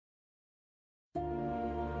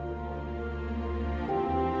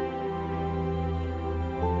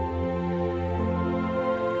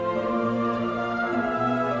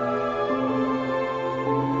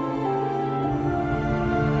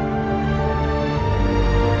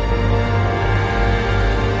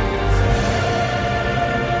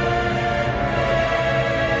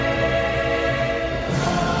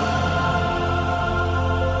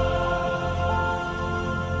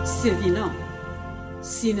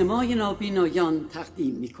سینمای نابینایان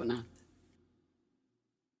تقدیم می‌کند.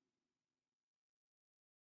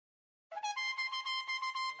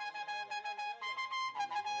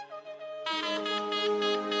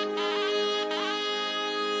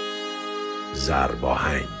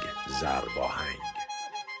 آهنگ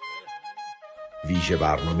ویژه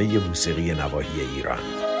برنامه موسیقی نواحی ایران.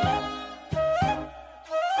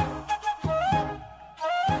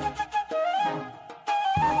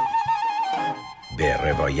 به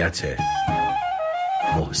روایت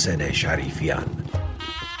محسن شریفیان.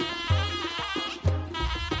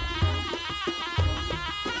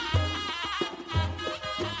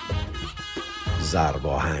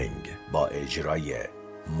 آهنگ با اجرای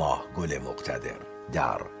گل مقتدر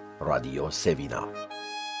در رادیو سوینا.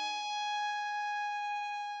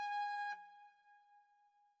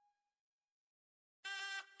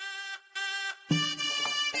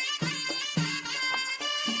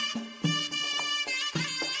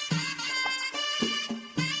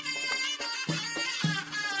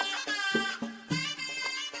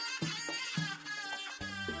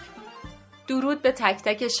 درود به تک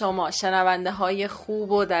تک شما شنونده های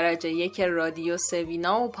خوب و درجه یک رادیو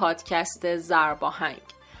سوینا و پادکست آهنگ.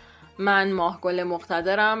 من گل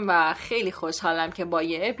مقتدرم و خیلی خوشحالم که با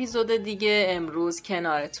یه اپیزود دیگه امروز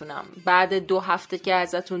کنارتونم. بعد 2 هفته که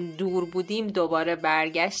ازتون دور بودیم دوباره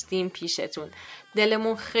برگشتیم پیشتون.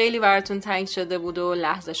 دلمون خیلی براتون تنگ شده بود و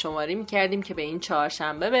لحظه شماری میکردیم که به این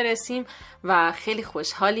چهارشنبه برسیم و خیلی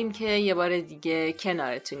خوشحالیم که یه بار دیگه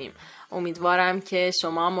کنارتونیم. امیدوارم که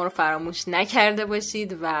شما ما رو فراموش نکرده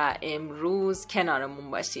باشید و امروز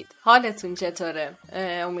کنارمون باشید. حالتون چطوره؟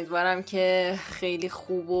 امیدوارم که خیلی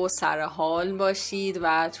خوب و سرحال باشید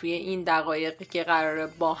و توی این دقایقی که قراره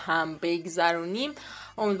با هم بگذرونیم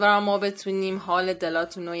امیدوارم ما بتونیم حال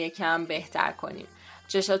دلاتون رو یکم بهتر کنیم.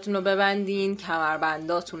 چشاتون رو ببندین،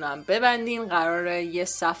 کمربنداتون هم ببندین. قراره یه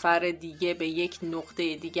سفر دیگه به یک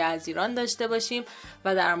نقطه دیگه از ایران داشته باشیم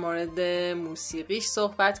و در مورد موسیقیش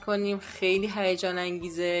صحبت کنیم. خیلی هیجان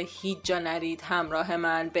انگیزه، هیچ جا نرید، همراه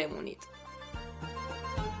من بمونید.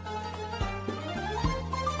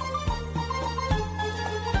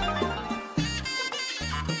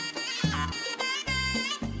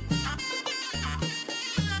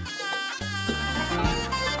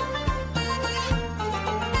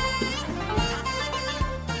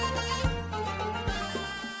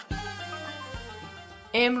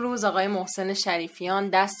 امروز آقای محسن شریفیان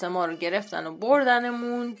دست ما رو گرفتن و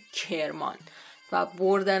بردنمون کرمان و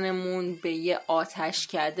بردنمون به یه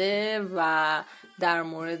آتشکده و در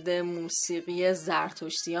مورد موسیقی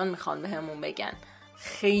زرتشتیان میخوان بهمون بگن.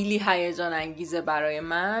 خیلی هیجان انگیزه برای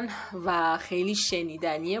من و خیلی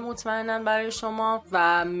شنیدنیه مطمئناً برای شما.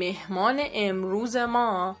 و مهمان امروز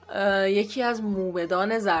ما یکی از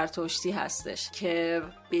موبدان زرتشتی هستش که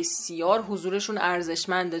بسیار حضورشون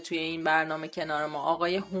ارزشمنده توی این برنامه کنار ما.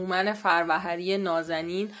 آقای هومن فروهری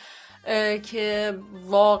نازنین که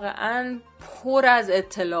واقعاً پر از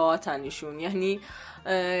اطلاعاتن ایشون. یعنی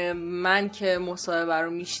من که مصاحبه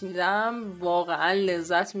رو میشنیدم واقعا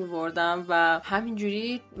لذت میبردم و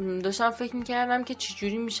همینجوری داشتم فکر میکردم که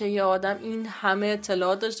چجوری میشه یه آدم این همه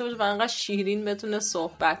اطلاعات داشته باشه و انقدر شیرین بتونه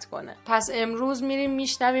صحبت کنه. پس امروز میریم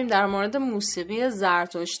میشنویم در مورد موسیقی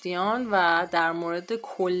زرتشتیان و در مورد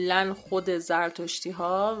کلن خود زرتشتی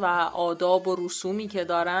ها و آداب و رسومی که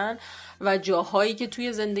دارن و جاهایی که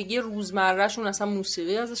توی زندگی روزمرهشون اصلا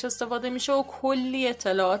موسیقی ازش استفاده میشه و کلی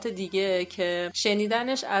اطلاعات دیگه که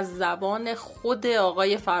شنیدنش از زبان خود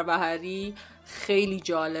آقای فروهری خیلی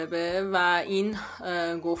جالبه. و این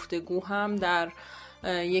گفتگو هم در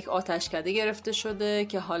یک آتشکده گرفته شده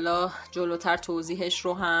که حالا جلوتر توضیحش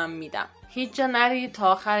رو هم میدم. هیچ جا نرید،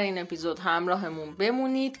 تا آخر این اپیزود همراهمون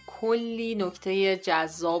بمونید. کلی نکته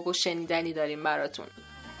جذاب و شنیدنی داریم براتون.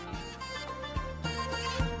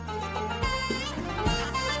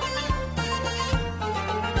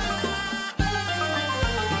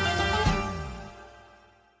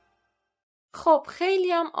 خب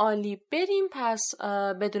خیلی هم عالی. بریم پس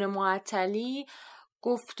بدون معطلی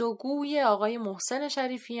گفتگوی آقای محسن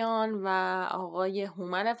شریفیان و آقای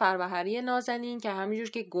هومن فروهری نازنین که همینجور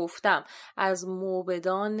که گفتم از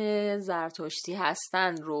موبدان زرتشتی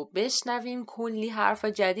هستن رو بشنویم. کلی حرف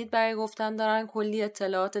جدید برای گفتن دارن، کلی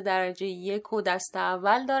اطلاعات درجه 1 و دست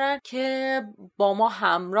اول دارن که با ما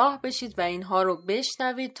همراه بشید و اینها رو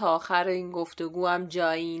بشنوید. تا آخر این گفتگو هم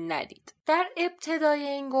جایی ندید. در ابتدای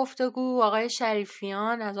این گفتگو آقای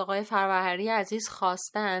شریفیان از آقای فروهری عزیز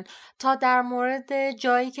خواستن تا در مورد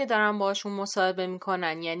جایی که دارن باشون مصاحبه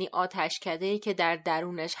میکنن، یعنی آتشکده‌ای که در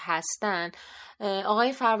درونش هستن،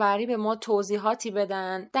 آقای فروهری به ما توضیحاتی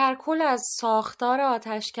بدن، در کل از ساختار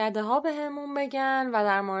آتشکده ها به همون بگن و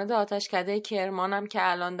در مورد آتشکده کرمان هم که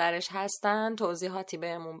الان درش هستن توضیحاتی به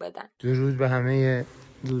همون بدن. درود به همه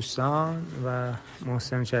دوستان و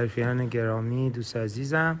محسن شریفیان گرامی، دوست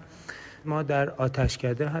عزیزم. ما در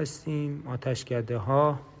آتشکده هستیم. آتشکده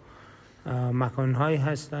ها مکان هایی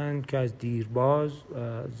هستند که از دیرباز،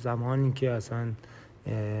 زمانی که اصلا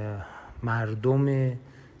مردم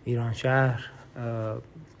ایران شهر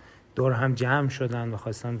دور هم جمع شدن و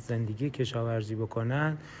خواستن زندگی کشاورزی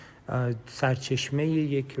بکنن، سرچشمه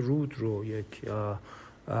یک رود رو، یک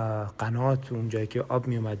قنات، اون جایی که آب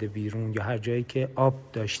می اومده بیرون یا هر جایی که آب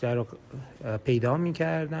داشته رو پیدا می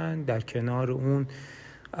کردن. در کنار اون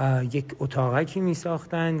یک اتاقکی می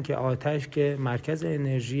ساختن که آتش که مرکز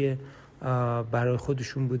انرژی برای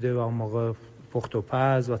خودشون بوده و اون موقع پخت و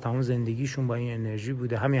پز و تمام زندگیشون با این انرژی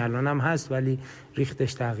بوده. همین الان هم هست ولی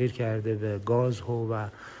ریختش تغییر کرده به گاز و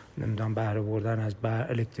نمیدونم بهره بردن از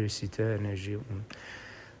الکتریسیته، انرژی اون.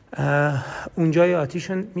 اونجای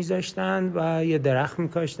آتیشون میذاشتن و یه درخت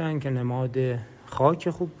میکاشتن که نماد خاک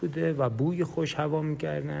خوب بوده و بوی خوش هوا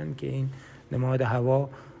میکردن که این نماد هوا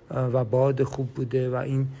و باد خوب بوده. و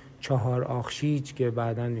این 4 آخشیج که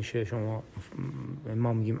بعداً میشه،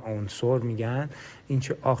 ما میگیم عنصر میگن، این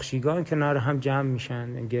آخشیگان کنار هم جمع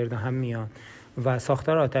میشن، گرد هم میان و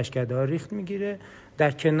ساختار آتشکده ها ریخت میگیره.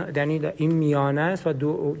 در این میانه است و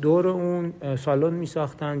دور اون سالن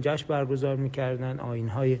میساختن، جشن برگزار میکردن،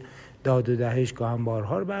 آیین‌های داد و دهش،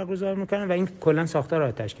 گاهنبارها رو برگزار میکردن و این کلا ساختار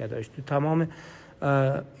آتشکده است. تو تمام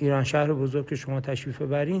ایران شهر بزرگ که شما تشریف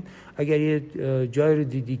ببرین، اگر یه جای رو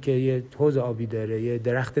دیدی که یه حوض آبی داره، یه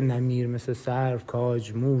درخت نمیر مثل سرو،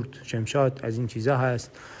 کاج، مورد، شمشاد، از این چیزا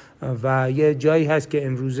هست و یه جایی هست که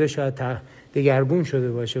امروزه شاید دگرگون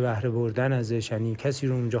شده باشه بهره بردن ازش، یعنی کسی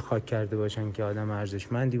رو اونجا خاک کرده باشن که آدم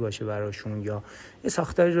ارزشمندی باشه براشون یا یه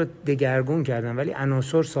ساختاری رو دگرگون کردن ولی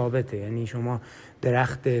عناصر ثابته. یعنی شما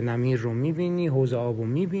درخت نمیر رو میبینی، حوض آب رو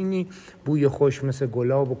میبینی، بوی خوش مثل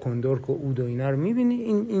گلاب و کندرک و عود و اینا رو میبینی.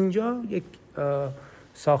 اینجا یک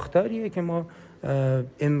ساختاریه که ما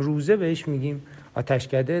امروزه بهش میگیم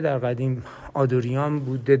آتشکده. در قدیم آدوریان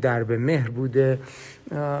بوده، درب مهر بوده،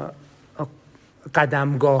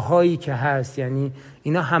 قدمگاه هایی که هست، یعنی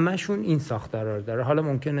اینا همشون این ساختارا رو داره. حالا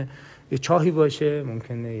ممکنه یه چاهی باشه،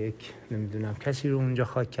 ممکنه یک نمیدونم کسی رو اونجا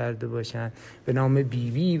خاک کرده باشن، به نام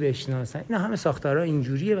بیبی بشناسن. اینا همه ساختارا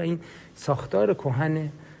اینجوریه و این ساختار کهن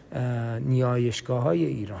نیایشگاه های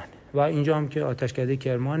ایرانه. و اینجا هم که آتشکده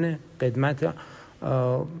کرمان قدمت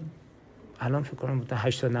الان فکر کنم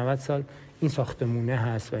 80-90 سال این ساختمونه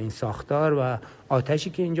هست و این ساختار و آتشی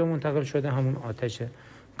که اینجا منتقل شده همون آتش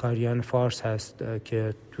کاریان فارس هست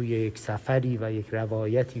که توی یک سفری و یک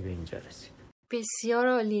روایتی به اینجا رسید. بسیار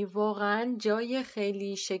عالی، واقعا جای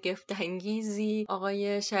خیلی شگفت‌انگیزی.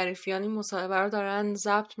 آقای شریفیانی مصاحبه رو دارن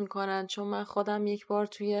ضبط میکنن، چون من خودم یک بار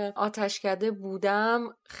توی آتشکده بودم.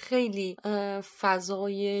 خیلی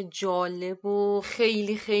فضای جالب و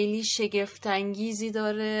خیلی خیلی شگفت‌انگیزی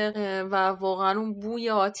داره و واقعا اون بوی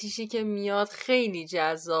آتیشی که میاد خیلی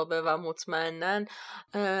جذابه و مطمئناً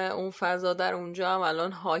اون فضا در اونجا هم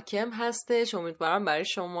الان حاکم هستش. امیدوارم برای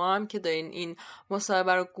شما هم که دارین این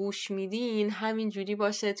مصاحبه رو گوش میدین همین جوری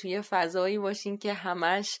باشه، توی فضایی باشین که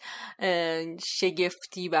همش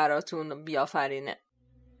شگفتی براتون بیافرینه.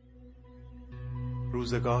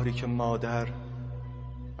 روزگاری که مادر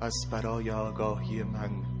از برای آگاهی من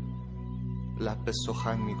لب به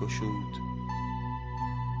سخن می گشود،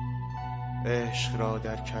 عشق را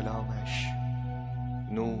در کلامش،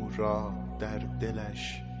 نور را در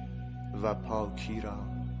دلش و پاکی را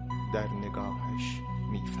در نگاهش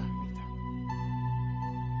می فهمیدم.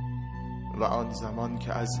 و آن زمان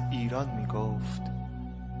که از ایران می گفت،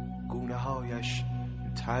 گونه هایش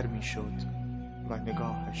تر می شد و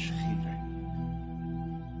نگاهش خیره.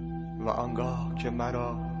 و آنگاه که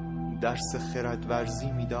مرا درس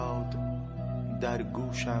خردورزی می داد، در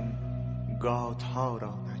گوشم گاتها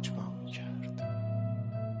را نجوا می کرد.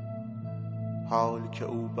 حال که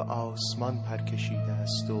او به آسمان پرکشیده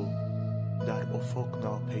است و در افق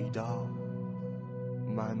ناپیدا،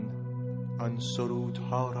 من آن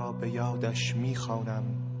سرودها را به یادش می‌خوانم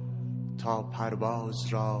تا پرواز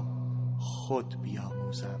را خود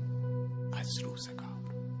بیاموزم از روزگار.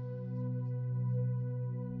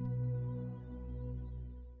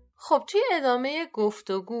 خب توی ادامه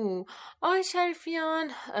گفتگو آقای شریفیان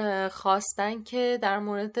خواستن که در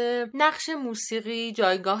مورد نقش موسیقی،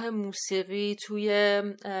 جایگاه موسیقی توی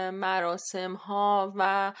مراسم ها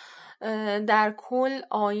و در کل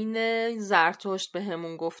آیین زرتشت به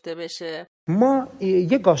همون گفته بشه. ما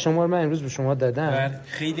یه گاه شمار من امروز به شما دادم،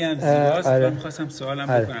 خیلی هم زیباست. من می‌خواستم سوالم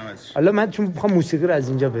بکنم ازش. حالا من چون می‌خوام موسیقی رو از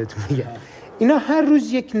اینجا بهتون میگم. اینا هر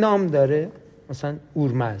روز یک نام داره، مثلا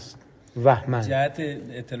اورمزد، وهمن. جهت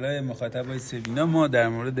اطلاع مخاطبای سوینا، ما در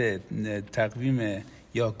مورد تقویم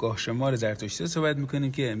یا گاه شمار زرتشتی صحبت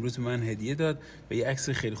میکنیم که امروز من هدیه داد و یه عکس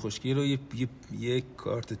خیلی خوشگل و یه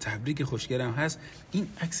کارت تبریک خوشگل هم هست. این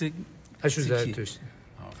عکس اشو زرتشتی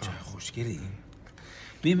چه خوشگله این.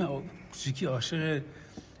 ببین چیکی عاشق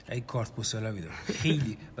این کارت پستالا میدم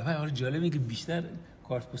خیلی. و بعد حالا جالبه که بیشتر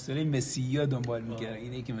کارت پستال مسیحا دنبال می‌کردن.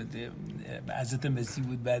 اینه که حضرت مسیح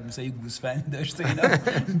بود، بعد مثلا یه گوسفند داشت اینا،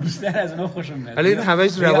 بیشتر از اونها خوشم میاد. ولی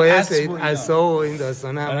همش روایت عصا و این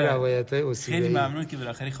داستانا همه روایت‌های اسطوره‌ای. خیلی ممنون که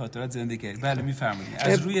بالاخره خاطرات زنده کردید. بله میفرمایید.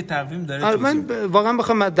 از روی تقویم داره من واقعا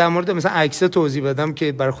بخوام در مورد مثلا عکس توضیح بدم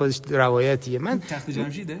که برای خودش روایتیه. من تخت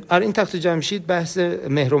جمشیده؟ آره این تخت جمشید بحث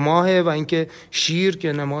مهر و ماهه و اینکه شیر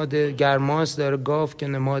که نماد گرماست داره گاو که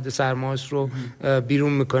نماد سرماست رو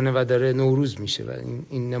بیرون میکنه و داره نوروز میشه و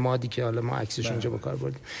این نمادی که حالا ما عکسش اونجا به کار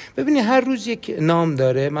بردیم. ببینید هر روز یک نام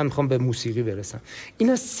داره. من میخوام به موسیقی برسم.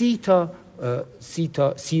 اینا 30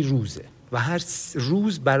 روزه و هر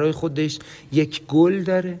روز برای خودش یک گل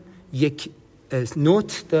داره، یک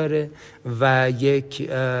نوت داره و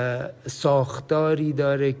یک ساختاری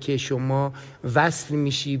داره که شما وصل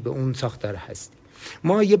میشی به اون ساختار هستی.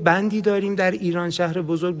 ما یه بندی داریم در ایران شهر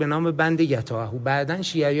بزرگ به نام بند یتاهو. بعدن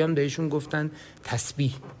شیعیان بهشون گفتن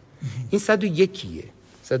تسبیح. این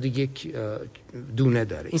 101 دونه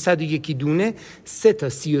داره. این 101 دونه 3 تا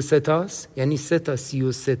 33 تاست، یعنی 3 تا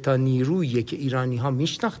 33 تا نیرویی که ایرانی ها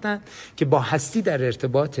میشناختن که با هستی در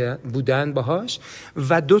ارتباط بودن باهاش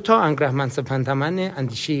و 2 تا انگرهمن سپنتمن،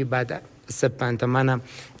 اندیشه بعد سپنتمنم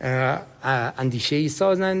اندیشه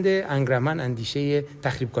سازنده، انگرهمن اندیشه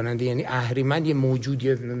تخریب کننده. یعنی اهریمن یه موجود،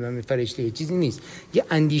 یه فرشته، یه چیزی نیست، یه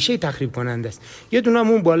اندیشه تخریب کننده است. یه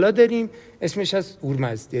دونمون بالا داریم اسمش از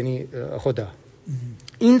اورمزد، یعنی خدا.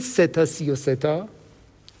 این 3 تا 33 تا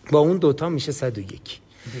با اون 2 تا میشه 101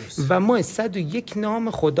 و ما 101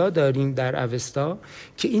 نام خدا داریم در اوستا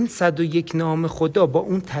که این 101 نام خدا با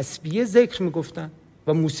اون تسبیح ذکر میگفتن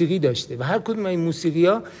و موسیقی داشته و هر کدوم این موسیقی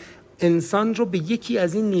ها انسان رو به یکی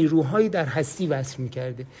از این نیروهای در هستی وصل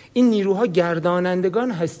می‌کرده. این نیروها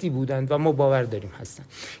گردانندگان هستی بودند و ما باور داریم هستن.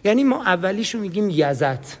 یعنی ما اولیشو میگیم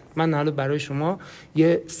یزد. من حالا برای شما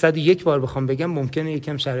یه 101 بار بخوام بگم ممکنه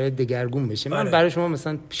یکم شرایط دگرگون بشه. من برای شما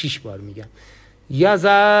مثلا 6 بار میگم.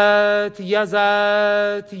 یزد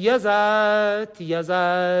یزد یزد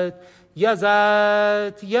یزد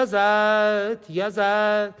یزد یزد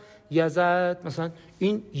یزد یزد. مثلا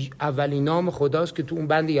این اولین نام خداست که تو اون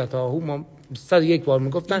بند یتاهو ما 101 بار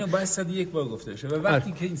میگفتن. اینو باید 101 بار گفته بشه و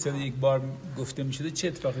وقتی که این 101 بار گفته میشده چه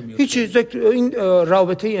اتفاقی میفته؟ هیچ ذکر این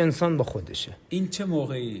رابطه انسان با خودشه. این چه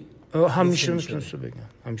موقعی همیشه میتونستم بگم،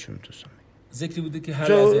 همیشه میتونستم ذکری بوده که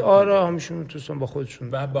هر از آره همیشه میتونستم با خودشون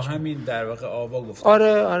و با همین در واقع آوا گفته.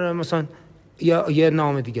 آره مثلا یه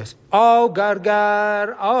نام دیگه است، آو گرگر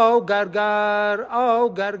آو گرگر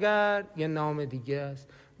آو گرگر. یه نام دیگه است،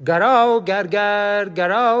 گراو گرگر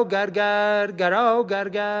گراو گرگر گراو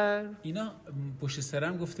گرگر. اینا پشت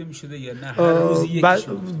سرم گفته میشده یا نه هر روز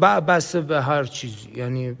یکیشون؟ بس به هر چیزی،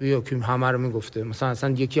 یعنی یکی همه رو میگفته. مثلا اصلا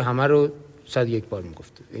یکی همه رو 101 بار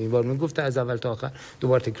میگفته، این بار میگفته از اول تا آخر،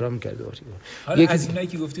 دوباره تکرار میکرده. حالا از اینایی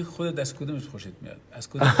که گفتی خودت از کدومش خوشت میاد؟ از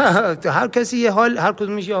کدوم؟ هر کسی یه حال، هر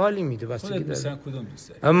کدومش یه حالی میده. خودت مثلا کدوم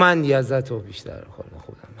دوست داری؟ من یزدو بیشتر خودم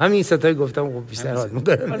همین ستایی گفتم خب بیشتر حال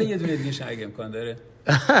میکنم. حالا یه دونه دیگه اگه امکان داره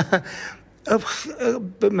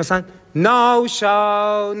مثلا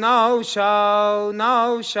ناوشا ناوشا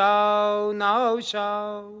ناوشا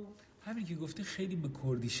ناوشا. همین که گفتی خیلی به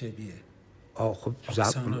کردی شبیه. خب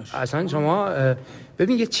اصلا شما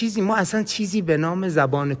ببین یه چیزی، ما اصلا چیزی به نام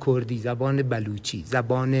زبان کردی، زبان بلوچی،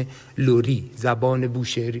 زبان لوری، زبان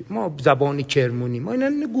بوشهری، ما زبان کرمونی، ما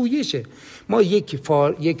اینا گویشه. ما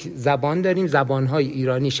یک زبان داریم، زبانهای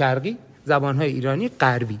ایرانی شرقی، زبانهای ایرانی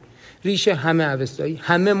غربی. ریشه همه اوستایی،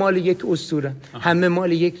 همه مال یک اسطوره، همه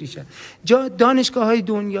مال یک ریشه. دانشگاه‌های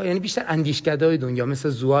دنیا، یعنی بیشتر اندیشکده‌های دنیا مثل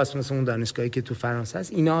زواس، مثل اون دانشگاهی که تو فرانسه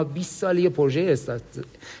هست، اینا 20 سال یه پروژه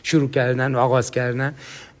شروع کردن و آغاز کردن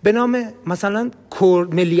به نام مثلا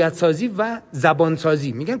ملیت سازی و زبان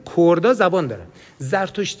سازی. میگن کردا زبان دارن،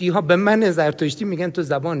 زرتشتی ها به من زرتشتی میگن تو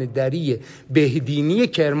زبان دری بهدینی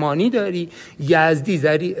کرمانی داری، یزدی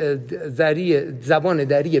زبان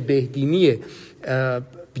دری بهدینی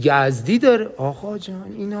یزدی داره. آقا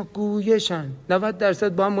جان اینا گویشن، 90%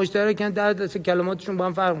 با هم مشترکن، 10% کلماتشون با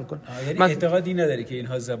هم فرق میکنه. یعنی اعتقادی نداره که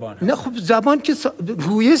اینها زبان هست؟ نه خب زبان که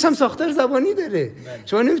گویش هم ساختار زبانی داره.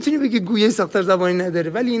 شما نمیتونی بگی گویش ساختار زبانی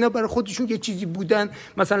نداره، ولی اینا برای خودشون یه چیزی بودن،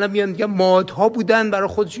 مثلا میگن مادها بودن برای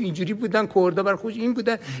خودشون اینجوری بودن، کردا برای خودشون این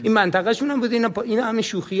بودن، این منطقه شون هم بوده. اینا همه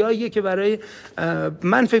شوخیاییه که برای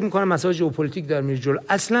من فکر میکنم مسائل ژئوپلیتیک در میره جلو،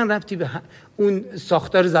 اصلا ربطی به اون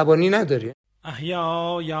ساختار زبانی نداره.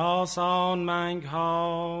 احیا یاسان منگ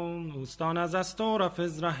ها اوستان از است و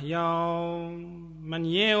رفز رحیا من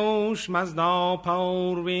یوش مزدا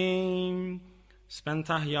پاورویم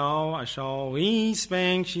سپنت احیا اشاوی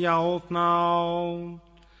سپنک یاوتنا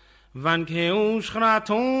ون که اوش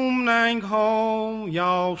خراتوم ننگ ها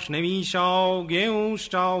یاش نویشا گوش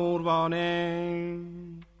چاوربانه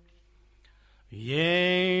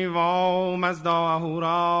یه و مزدا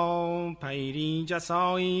اهورا پیری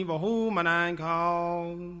جسایی و هومننگ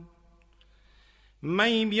ها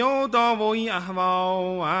می بیو داوی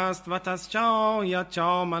احوا است و تسچاید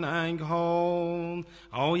چا مننگ ها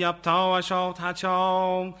او یبتا و شاوت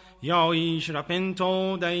هچا یا ایش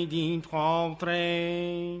رپنتو دیدید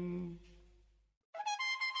خاطره.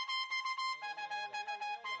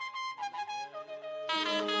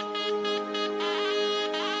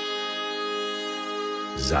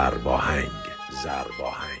 زرباهنگ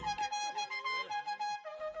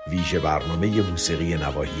ویژه برنامه موسیقی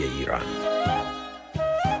نواحی ایران.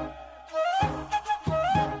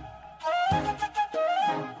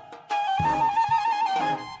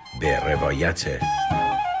 به روایت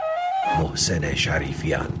محسن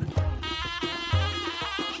شریفیان.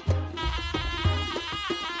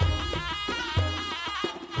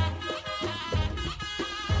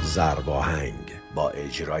 زرباهنگ با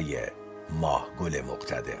اجرای ماهگل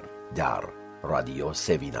مقتدر در رادیو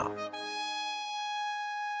سوینا.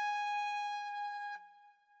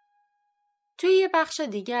 توی یه بخش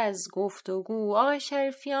دیگه از گفتگو آقای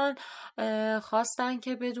شریفیان خواستن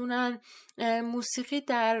که بدونن موسیقی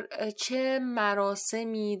در چه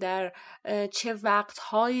مراسمی، در چه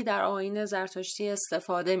وقتهایی در آیین زرتشتی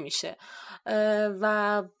استفاده میشه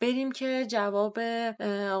و بریم که جواب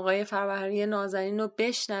آقای فروهری نازنین رو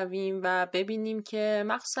بشنویم و ببینیم که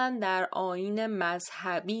مخصوصا در آیین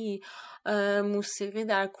مذهبی موسیقی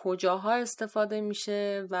در کجاها استفاده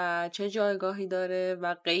میشه و چه جایگاهی داره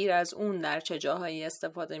و غیر از اون در چه جاهایی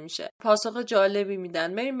استفاده میشه. پاسخ جالبی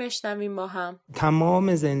میدن، بریم بشنویم با هم.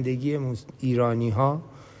 تمام زندگی ایرانی ها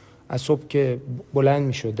از صبح که بلند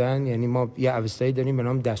میشدن، یعنی ما یه اوستایی داریم به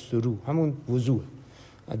نام دست و رو، همون وضوع،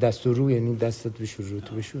 دست و رو یعنی دستت بشور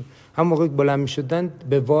روتو بشور، هم موقع بلند میشدن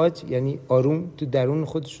به واج یعنی آروم تو درون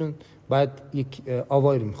خودشون بعد یک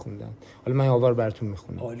آواری میخوندن. حالا من آوار براتون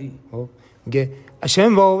میخونم. عالی. میگه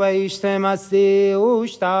اشم و ویشته مستی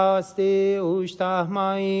اوشتاستی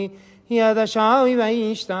اوشتاهمایی یادشاوی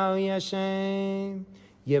ویشتاوی اشم.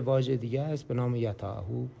 یه واژه دیگه هست به نام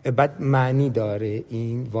یتاهو، بعد معنی داره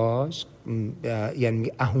این واژ،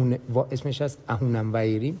 یعنی اهون، اسمش هست اهونم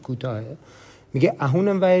ویریم، کوتاهه، میگه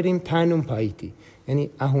اهونم ویریم تنم پاییتی، یعنی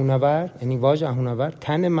اهونور، یعنی واژ اهونور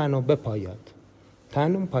تن منو بپایاد،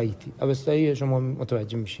 تنم پاییتی. اوستایی شما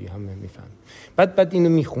متوجه میشی، همه میفهم. بعد اینو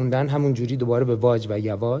میخوندن همون جوری دوباره به واج و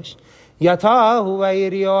یواش. یتاهو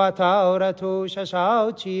ویری و اتاورتو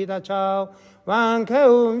ششاو چیدا چاو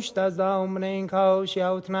وانکوش تزدام نینکوش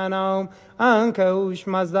یوتنانام انکوش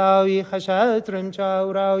مزداوی خشترم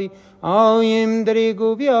چاوراوی آیم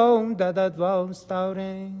دریگو بیام دادد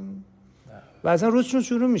واستاورم. و اصلا روزشون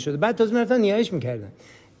شروع میشد. بعد تازه میرفتن نیایش میکردن.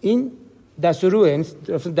 این دست و روه، یعنی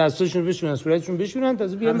دستاشون بشونن، صورتشون بشونن،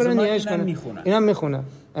 تازه بیان برن نیایش کنن. اینا میخونن.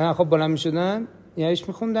 خب بلند میشدن، نیایش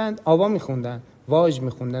میخوندن، آوا میخوندن، واژ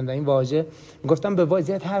میخوندن و این واژه میگفتن به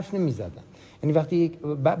واژیت حرف نمیزدن. یعنی وقتی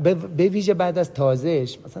به ویژه بعد از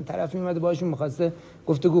تازهش مثلا طرف میومده باهاشون می‌خواسته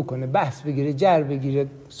گفتگو کنه، بحث بگیره، جر بگیره،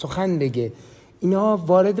 سخن بگه، اینا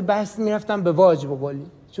وارد بحث میرفتن به واژ بقولی،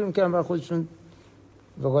 چون می‌کردن برای خودشون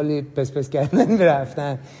بقولی پس کردن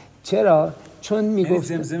میرفتن. چرا؟ چون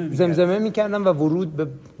میگفت زمزمه میکردن و ورود به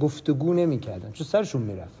گفتگو نمیکردن، چون سرشون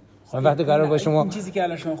میرفت. وقتی قرار با شما این چیزی که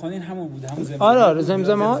الان شما خوندین همون بوده، همون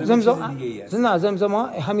زمزمه. آره زمزمه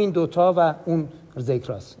همین دوتا و اون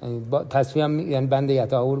ذکراست، یعنی با تصفیه هم یعنی بند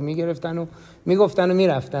یتاور میگرفتن و میگفتن و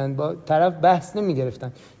میرفتن، با طرف بحث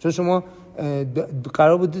نمیگرفتن، چون شما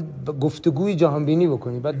قرار بود گفتگوی جهان بینی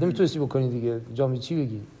بکنی، بعد نمیتونستی بکنی دیگه، جامعه چی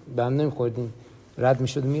بگی، به هم نمیخوردین، رد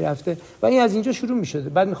میشد و میرفته. و این از اینجا شروع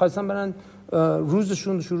میشد. بعد میخواستن برن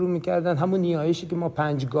روزشون شروع میکردن همون نیایشی که ما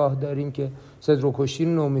 5 گاه داریم که صدر و کشتی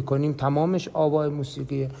رو نو میکنیم، تمامش آوای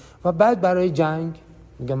موسیقیه. و بعد برای جنگ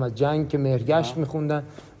میگم از جنگ که مهرگشت میخوندن.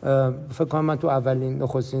 فکر کنم من تو اولین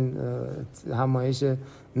نخستین همایش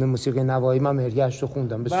موسیقی نوایی من مهرگشت رو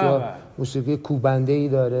خوندم. بسیار موسیقی کوبنده‌ای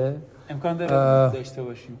داره. امکان داره داشته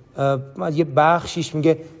باشیم. یه بخشیش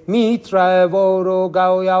میگه میتره وارو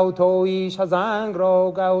گاو تویش هزنگ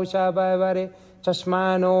رو گاو شبه بره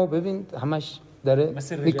چشمانو. ببین همش داره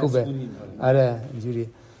میکوبه. آره اینجوری.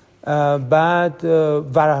 بعد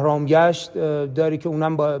ورهرامگشت داری که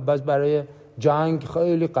اونم باز برای جنگ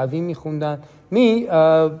خیلی قوی میخوندن.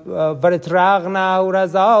 ورترغنا و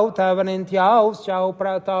رزاو تا ورنتیاوس چاو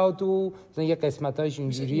پراتاو تو یه قسمتایش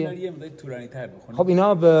اینجوریه. اینا یه مدت طولانی تر بخونیم. خب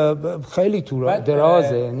اینا خیلی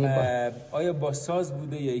درازه. یعنی آیا با ساز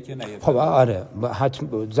بوده یا اینکه نه؟ خب آره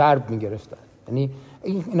حتما ضرب میگرفتن. یعنی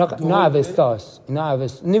اینا اوستاست.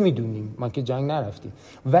 نمیدونیم، ما که جنگ نرفتیم،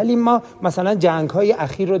 ولی ما مثلا جنگ‌های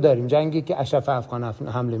اخیر رو داریم. جنگی که اشرف افغان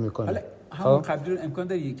حمله میکنه همون قبلی رو امکان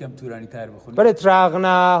داره یکم طولانی تر بخونیم. برت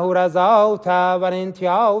رغنا و رزاو تا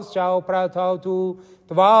ورنتیاوس چاو پراتاو تو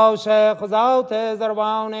واش خزاوت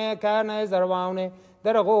زربانه کرن زربانه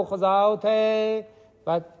درغو خزاوت.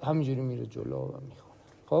 بعد همینجوری میره جلو و میخونه.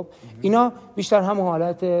 خب اینا بیشتر همون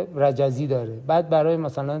حالت رجزی داره. بعد برای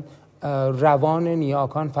مثلا روان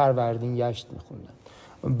نیاکان فروردین گشت میخوندن.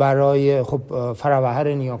 برای خب فروهر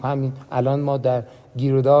نیاکان همین الان ما در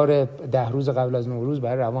گیرودار 10 روز قبل از نوروز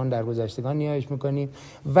برای روان در گذشتگان نیایش میکنیم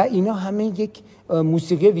و اینا همه یک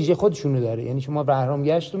موسیقی ویژه خودشونو داره. یعنی شما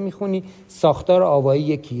بهرامگشت رو میخونی، ساختار آوایی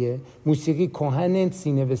یکیه، موسیقی کهن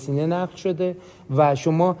سینه به سینه نقل شده و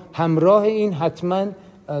شما همراه این حتما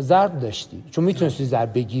ضرب داشتی، چون میتونستی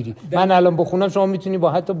ضرب بگیری. من الان بخونم شما میتونی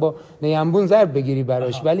حتی با نیمبون ضرب بگیری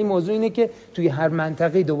براش. ولی موضوع اینه که توی هر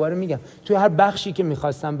منطقه، دوباره میگم، توی هر بخشی که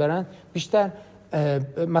میخواستن برن بیشتر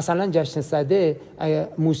مثلا جشن سده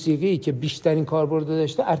موسیقی که بیشترین کاربرد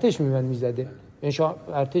داشته ارتش میزده. یعنی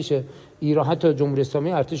ارتش ایران حتی جمهوری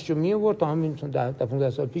اسلامی ارتش رو میآورد تا همین 15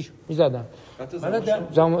 سال پیش میزدن.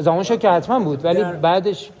 زمانش که حتما بود، ولی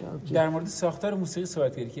بعدش در مورد ساختار موسیقی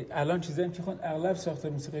صحبت کردی که الان چیزایی که خون اغلب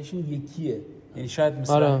ساختار موسیقیشون یکیه. یعنی شاید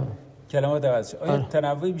مثلا کلمات عوض شد. آیا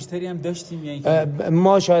تنوع بیشتری هم داشتیم یا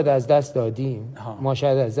ما شاید از دست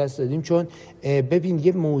دادیم؟ چون ببین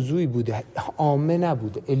یه موضوعی بوده عامه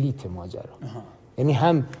نبوده، الیت ماجرا. یعنی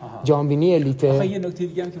هم جانبینی الیت. یه نکته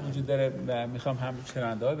دیگه هم که وجود داره و میخوام هم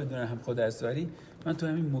شنونده‌ها بدونن هم خود ازداری، من تو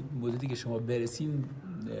همین مدتی که شما برسین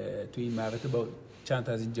تو این مقطع با چند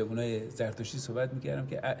تا از این جوانای زرتشتی صحبت میکردم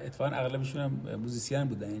که اتفاقا اغلبشون هم موزیسین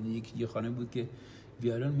بودن. یعنی یه خانم بود که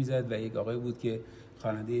ویولون میزد و یک آقای بود که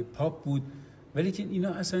خواننده پاپ بود، ولی که اینا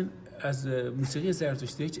اصلا از موسیقی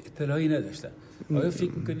زرتشتی هیچ اطلاعی نداشتن. آیا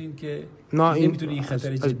فکر میکنین که نمیتونه این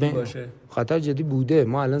خطر جدی باشه؟ خطر جدی بوده.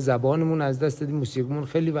 ما الان زبانمون از دست دادیم، موسیقیمون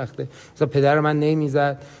خیلی وقته. مثلا پدر من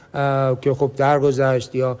نمیزد که خب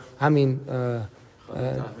درگذشت، یا همین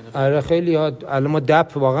آره خیلی ها الان ما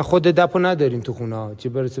دپ واقعا خود دپو نداریم تو خونه ها، چه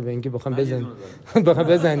برسه به اینکه بخوام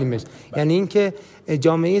بزنیمش. یعنی اینکه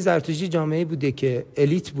جامعه زرتشتی جامعه بوده که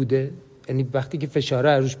الیت بوده. یعنی وقتی که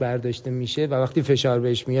فشاره روش برداشته میشه و وقتی فشار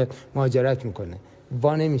بهش میاد مهاجرت میکنه،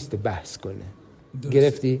 نمیسته بحث کنه.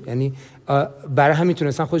 گرفتی؟ یعنی برای همین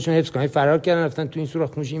تونستن خودشون حفظ کنن. فرار کردن رفتن تو این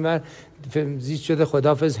سوراخ موش اینور زیست شده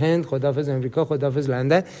خداحافظ هند، خداحافظ امریکا، خداحافظ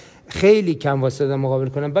لندن. خیلی کم واسطه مقابل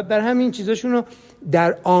کنن. بعد برای همین چیزاشون رو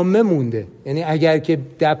در عامه مونده. یعنی اگر که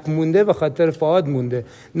دپ مونده به خاطر فؤاد مونده،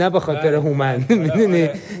 نه به خاطر هومن. میدونی؟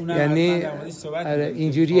 یعنی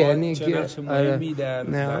اینجوریه. یعنی که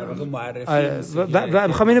در واقع معرفی و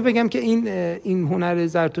میخوام اینو بگم که این هنر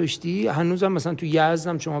زرتشتی هنوزم مثلا تو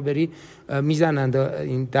یزد شما بری میزنن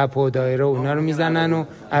این دپ و دایره و اونا رو میزنن و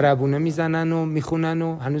عربونه میزنن و میخونن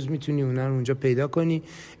و هنوز میتونی اونا رو اونجا پیدا کنی.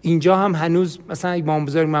 اینجا هم هنوز مثلا امام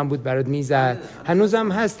بزرگ من بود برات میزد، هنوز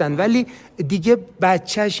هم هستن، ولی دیگه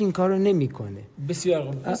بچهش این کارو نمیکنه. بسیار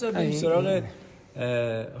خوب. مثلا بریم سراغ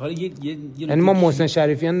حالا یعنی ما محسن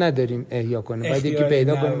شریفیان نداریم احیا کنه، باید یکی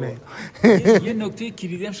پیدا کنیم. یه نکته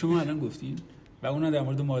کلیدی هم شما الان گفتین و اونها در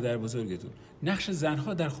مورد مادر بزرگتون. نقش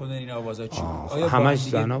زنها در خوندن این آوازها چی بود؟ آیا همش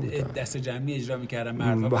زنها بودن؟ دست جمعی اجرا می‌کردن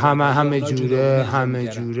مردها؟ همه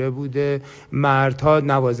جوره بوده. مردها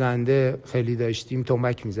نوازنده خیلی داشتیم،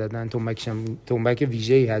 تنبک می‌زدن. تنبک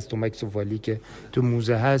ویژه‌ای هست، تنبک سفالی که تو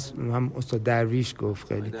موزه هست. هم استاد درویش گفت،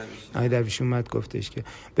 خیلی درویش اومد گفتش که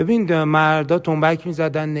ببین مردها تنبک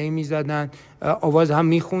می‌زدن، نی می‌زدن، آواز هم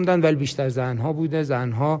می‌خوندن، ولی بیشتر زنها بوده.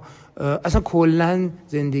 زنها اصلا کلاً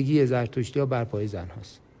زندگی زرتشتی‌ها بر پای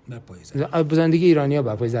زن‌هاست. زندگی ایرانی‌ها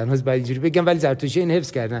بر پای زن هاست، باید اینجوری بگم، ولی زرتشتی این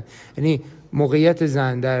حفظ کردن. یعنی موقعیت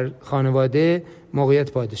زن در خانواده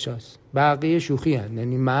موقعیت پادشاه است، بقیه شوخی هست.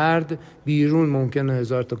 یعنی مرد بیرون ممکنه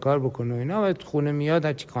 1000 تا کار بکنه و اینا، و خونه میاد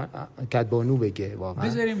هرچی کدبانو بگه واقعا.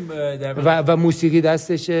 بذاریم و موسیقی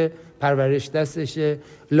دستشه، پرورش دستشه،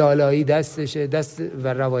 لالایی دستشه، دست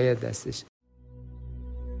و روایت دستشه.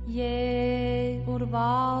 یه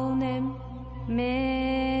قربانم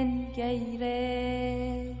من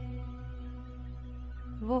گیره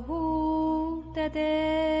وهو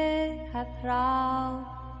دده حفرا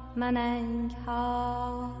مننگ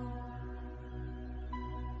ها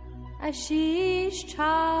اشیش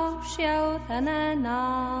چاوش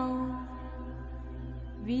یوتننا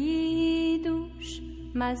ویدوش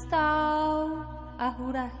مزداو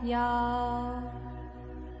اهورهیا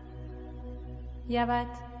یوت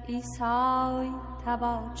ایسای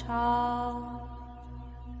تباچا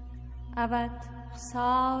اوت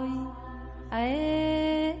خسای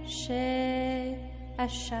عیش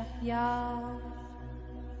الشهیا.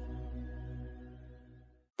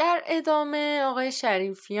 در ادامه آقای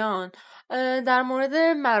شریفیان در مورد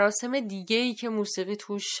مراسم دیگه‌ای که موسیقی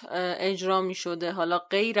توش اجرا می شده، حالا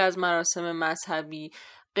غیر از مراسم مذهبی،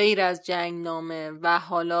 غیر از جنگنامه، و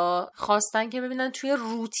حالا خواستن که ببینن توی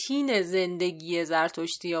روتین زندگی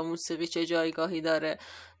زرتشتی یا موسیقی چه جایگاهی داره،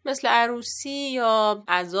 مثل عروسی یا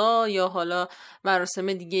عزا یا حالا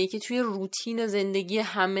مراسم دیگه‌ای که توی روتین زندگی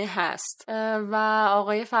همه هست. و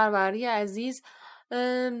آقای فروهری عزیز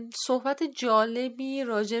صحبت جالبی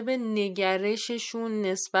راجع به نگرششون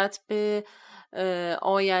نسبت به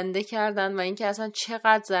آینده کردن و اینکه اصلا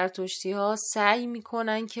چقدر زرتشتی ها سعی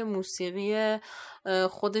میکنن که موسیقی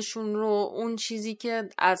خودشون رو، اون چیزی که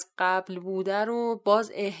از قبل بوده رو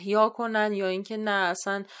باز احیا کنن، یا اینکه نه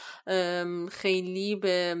اصلا خیلی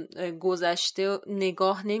به گذشته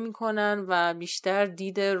نگاه نمی کنن و بیشتر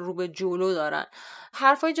دید رو به جلو دارن.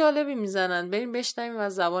 حرفای جالبی میزنن، بریم بشنویم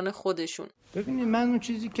از زبان خودشون. ببینید، من اون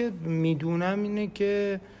چیزی که میدونم اینه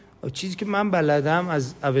که چیزی که من بلدم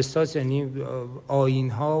از اوستاس، یعنی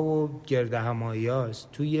آیین‌ها و گردهمایی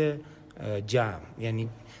هاست توی جمع. یعنی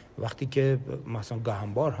وقتی که مثلا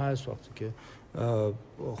گهنبار هست، وقتی که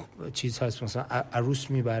چیز هست مثلا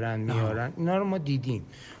عروس میبرن میارن، اینا رو ما دیدیم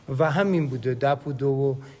و همین بوده. دپ و دو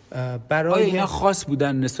و برای آیا اینا خاص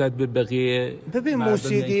بودن نسبت به بقیه؟ ببین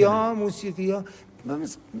موسیقی ها من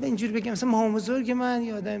اینجوری بگم، مثلا مام بزرگ من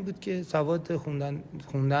یه آدمی بود که سواد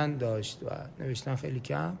خوندن داشت و نوشتن خیلی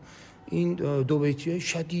کم. این دو بیتی‌های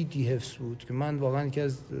شدیدی حفظ بود که من واقعا یکی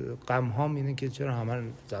از غم‌هام اینه که چرا همه رو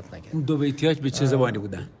ضبط نکردم. اون دو بیتی‌هاش به چه زبانی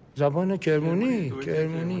بودن؟ زبان کرمونی.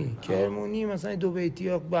 مثلا دو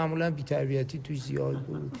بیتی‌ها معمولا بی‌تربیتی توش زیاد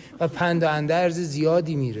بود و پند و اندرز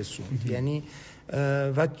زیادی میرسوند. یعنی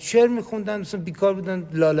و شعر میخوندن، مثلا بیکار بودن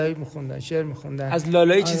لالایی میخوندن، شعر میخوندن. از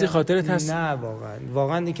لالایی چیزی خاطرت هست؟ نه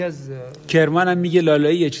واقعا یکی از کرمان هم میگه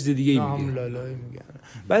لالایی یا چیز دیگه میگه؟ هم لالایی میگن.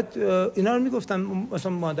 بعد اینا رو میگفتن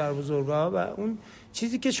مثلا مادر بزرگا، و اون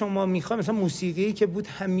چیزی که شما میخوام، مثلا موسیقی که بود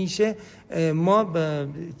همیشه ما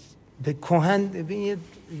به کهن، به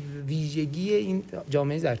ویژگی این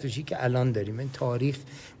جامعه زرتشتی که الان داریم، این تاریخ،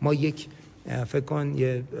 ما یک فکر کن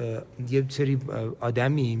یه سری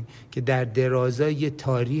آدمیم که در درازای یه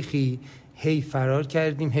تاریخی هی فرار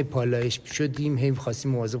کردیم، هی پالایش شدیم، هی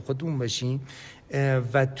خواستیم مواظب خودمون باشیم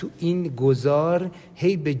و تو این گذار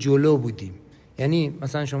هی به جلو بودیم. یعنی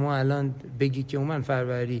مثلا شما الان بگی که هومن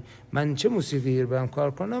فروهری من چه موسیقی رو برام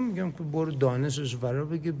کار کنم، میگم که برو دانشش فرا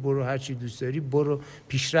بگیر، برو هر چی دوست داری، برو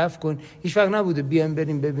پیشرفت کن. هیچ وقت نبوده بیایم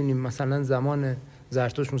بریم ببینیم مثلا زمان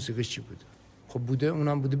زرتشت موسیقیش چی بوده. خب بوده،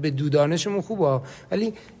 اونم بوده، به دودانشمون خوبه،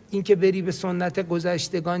 ولی این که بری به سنت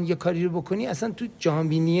گذشتگان یه کاری رو بکنی اصلا تو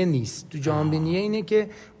جهانبینیه نیست. تو جهانبینیه اینه که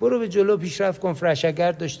برو به جلو پیشرفت کن،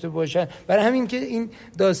 فرشگرد داشته باشن. برای همین که این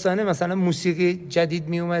داستانه مثلا موسیقی جدید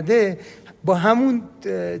می اومده با همون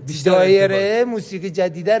دایره موسیقی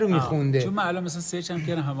جدیده رو میخونده. چون من الان مثلا سرچ هم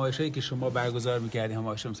کردم همایشایی که شما برگزار می‌کردین،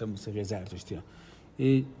 همایش مثلا موسیقی زرتشتی ها،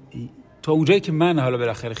 تا اونجایی که من حالا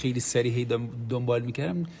بالاخره خیلی سریع دنبال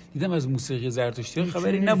میکردم دیدم از موسیقی زرتشتی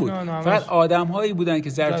خبری نبود. فقط آدم‌هایی بودن که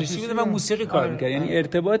زرتشتی بودن و موسیقی کار می‌کردن، یعنی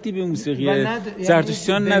ارتباطی به موسیقی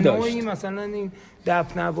زرتشتیان نداشت. مثلا این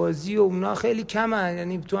دفنوازی و اونا خیلی کمه.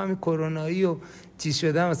 یعنی تو همین کرونایی و چیز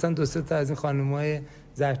شده، مثلا دو سه تا از این خانم‌های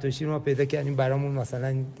زرتشتی رو ما پیدا کردیم برامون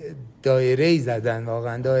مثلا دایره‌ای زدن،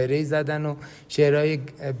 واقعا دایره‌ای زدن و شعرهای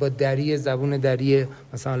با دری زبون دری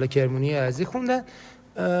مثلا حالا کرمونی ازی خوندن.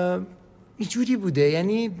 اینجوری بوده.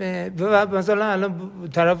 یعنی مثلا الان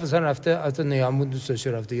طرف مثلا رفته از نیامون دوست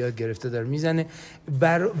داشته رفته یاد گرفته داره میزنه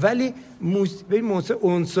ولی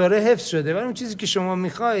عنصر حفظ شده. ولی اون چیزی که شما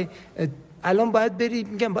میخوای الان باید بری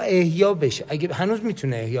میگم با احیا بشه، اگه هنوز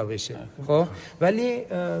میتونه احیا بشه خب، ولی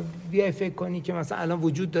بیای فکر کنی که مثلا الان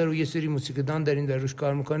وجود داره و یه سری موسیقیدان دارین در روش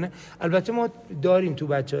کار میکنه. البته ما داریم تو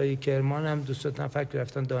بچهای کرمان هم دوست نفر که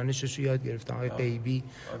رفتن دانشش رو یاد گرفتن، آقای غیبی.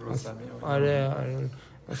 آره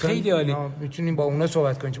خیلی عالی. میتونیم با اونا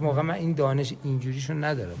صحبت کنیم چون موقع من این دانش اینجوریشون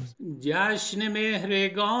ندارم. جشن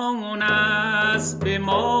مهرگان است به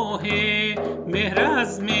ماه مهر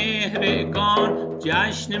از مهرگان،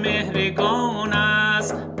 جشن مهرگان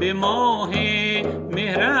است به ماه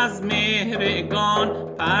مهر از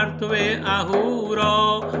مهرگان، پرتو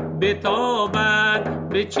اهورا بتابد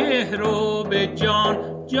به چهر و به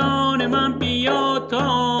جان. جان من بیا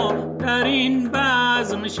تا در این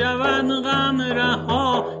بزم شود غم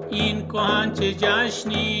رها، این کهن چه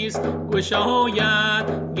جشنیست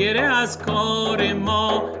گشاید گره از کار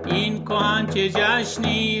ما، این کهن چه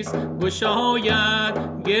جشنیست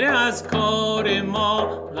گشاید گره از کار ما.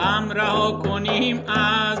 غم رها کنیم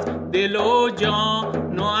از دل و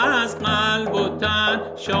جان و از قلب و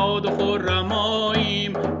تن، شاد و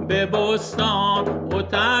خرماییم به بستان و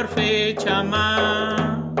طرف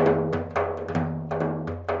چمن.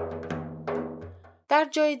 در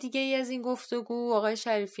جای دیگه ای از این گفتگو آقای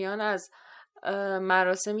شریفیان از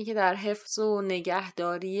مراسمی که در حفظ و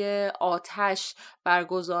نگهداری آتش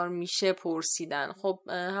برگزار میشه پرسیدن. خب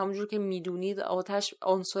همونجور که میدونید آتش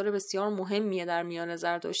عنصر بسیار مهمیه در میان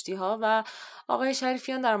زرتشتی ها و آقای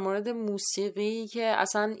شریفیان در مورد موسیقی که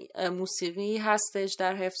اصلا موسیقی هستش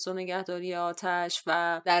در حفظ و نگهداری آتش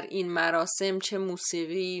و در این مراسم چه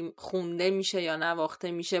موسیقی خونده میشه یا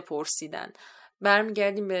نواخته میشه پرسیدن.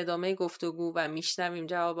 برمیگردیم به ادامه گفتگو و میشنویم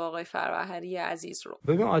جواب آقای فروهری عزیز رو.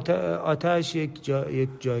 ببین آتش یک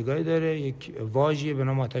جایگاهی داره، یک واژیه به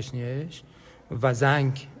نام آتش‌نیش و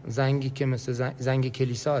زنگی که مثل زنگ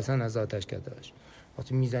کلیسا اصلا از آتش کداش.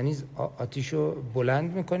 وقتی میزنی آتیشو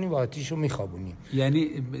بلند میکنی و آتیشو میخوابونی. یعنی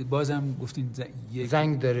بازم گفتین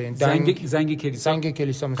زنگ داره. زنگ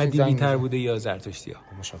کلیسا مثل قدیمی تر بوده یا زرتشتی ها؟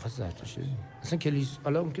 مشخص زرتشتی. اصلا کلیسا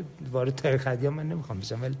حالا اون که وارد تاریخ ادیان من نمیخوام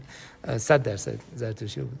بشم ولی 100%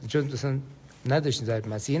 زرتشتی بود. چون اصلا نداشتیم زرت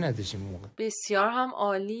مسیحی نداشتیم موقع. بسیار هم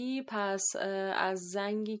عالی. پس از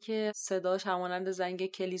زنگی که صداش همانند زنگ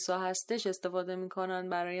کلیسا هستش استفاده میکنن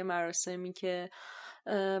برای مراسمی که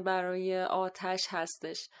برای آتش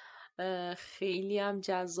هستش. خیلی هم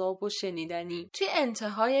جذاب و شنیدنی. توی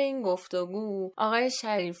انتهای این گفتگو آقای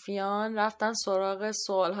شریفیان رفتن سراغ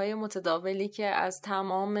سوالهای متداولی که از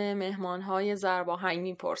تمام مهمانهای ضرب آهنگ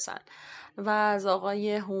میپرسن و از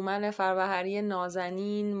آقای هومن فروهری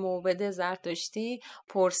نازنین موبد زرتشتی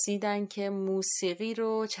پرسیدن که موسیقی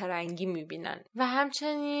رو چه رنگی میبینن و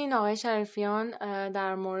همچنین آقای شریفیان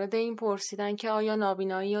در مورد این پرسیدن که آیا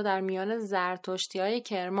نابینایی رو در میان زرتشتی های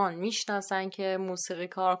کرمان میشناسن که موسیقی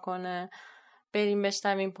کار کنه. بریم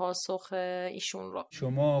بشنویم پاسخ ایشون رو.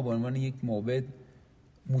 شما به عنوان یک موبد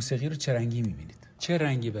موسیقی رو چه رنگی میبینید؟ چه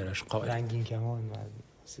رنگی براش قائل؟ رنگین کمان.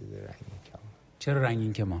 موسیقی رنگین کمان. چرا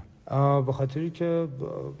رنگین کمان؟ به خاطری که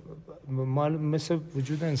مال مثل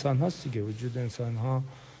وجود انسان هاست دیگه. وجود انسان ها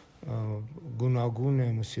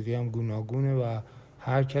گوناگونه، موسیقی هم گوناگونه و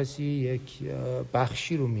هر کسی یک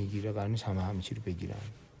بخشی رو میگیره، قرار نیست همه چی رو بگیرن.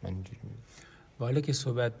 من اینجوری میگم. حالا که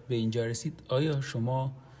صحبت به اینجا رسید، آیا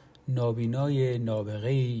شما نابینای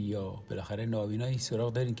نابغه یا بالاخره نابینایی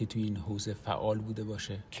سراغ دارین که توی این حوزه فعال بوده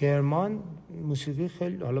باشه؟ کرمان موسیقی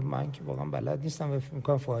خیلی، حالا من که واقعا بلد نیستم و فکر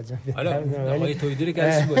می‌کنم فؤاد جان حالا آقای تویدری که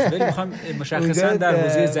ازش باشه، ولی می‌خوام مشخصا در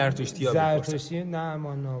حوزه زرتشتی‌ها بپرسم. زرتشتی نه،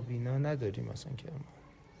 ما نابینا نداریم مثلا کرمان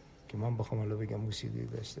که من بخوام حالا بگم موسیقی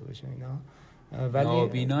داشته باشه اینا. ولی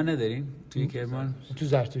نابینا ندارین توی کرمان؟ تو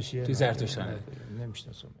زرتشتی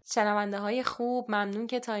نمیشناسم. شنونده های خوب، ممنون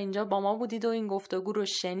که تا اینجا با ما بودید و این گفتگو رو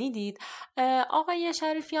شنیدید. آقای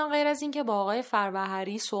شریفیان غیر از این که با آقای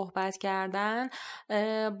فروهری صحبت کردن،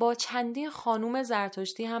 با چندین خانوم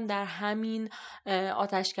زرتشتی هم در همین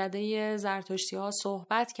آتشکده زرتشتی ها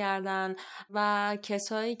صحبت کردن و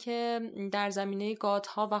کسایی که در زمینه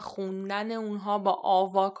گاتها و خوندن اونها با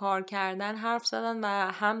آوا کار کردن حرف زدن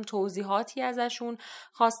و هم توضیحاتی ازشون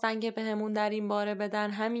خواستن که بهمون در این باره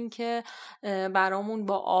بدن، همین که برامون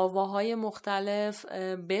با آواهای مختلف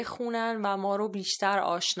بخونن و ما رو بیشتر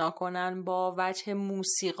آشنا کنن با وجه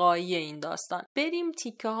موسیقایی این داستان. بریم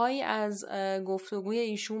تیکه هایی از گفتگوی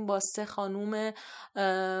ایشون با 3 خانوم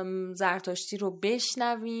زرتشتی رو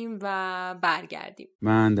بشنویم و برگردیم.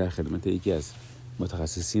 من در خدمت یکی از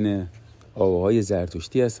متخصصین آواهای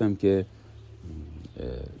زرتشتی هستم که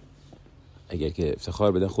اگر که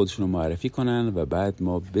افتخار بدن خودشون رو معرفی کنن و بعد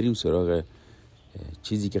ما بریم سراغ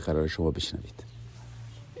چیزی که قرار شما بشنوید.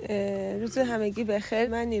 روز همگی بخیر.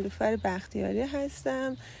 من نیلوفر بختیاری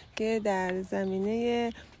هستم که در زمینه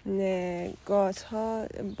گازها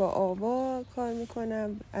با آوا کار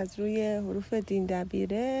میکنم از روی حروف دین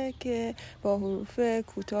دبیره که با حروف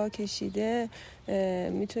کوتاه کشیده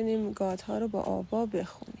میتونیم گازها رو با آوا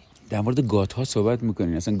بخونیم. در مورد گات‌ها صحبت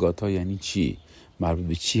میکنین. اصلا گات‌ها یعنی چی؟ مربوط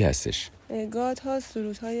به چی هستش؟ گات‌ها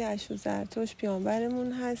سرودهای اشو زرتشت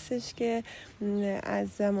پیامبرمون هستش که از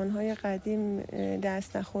زمانهای قدیم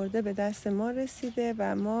دست نخورده به دست ما رسیده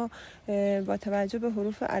و ما با توجه به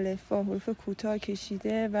حروف الفبا، حروف کوتاه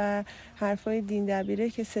کشیده و حرفای دین دبیره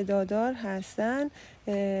که صدادار هستن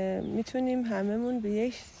میتونیم هممون به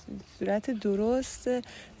یک صورت درست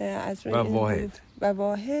از روی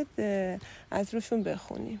واحد از روشون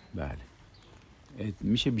بخونیم. بله.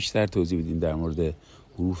 میشه بیشتر توضیح بدین در مورد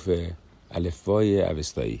حروف الفبای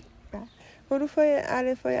اوستایی؟ حروف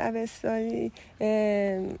الفبای اوستایی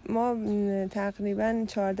ما تقریباً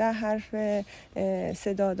 14 حرف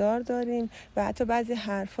صدادار داریم و حتی بعضی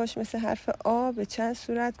حرفاش مثل حرف آ به چند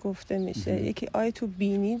صورت گفته میشه. یکی آی تو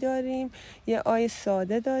بینی داریم، یه آی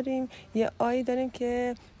ساده داریم، یه آی داریم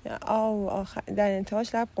که در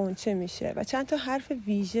انتهاش لب قنچه میشه و چند تا حرف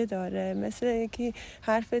ویژه داره، مثل یکی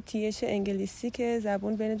حرف تیش انگلیسی که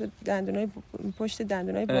زبون بین دندونای پشت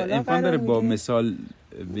دندونای بالا قرار امکان داره با مثال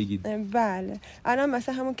بگید؟ بله. الان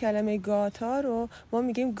مثلا همون کلمه گاتا رو ما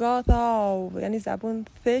میگیم گاتا، یعنی زبون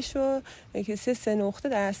فشو که سه نقطه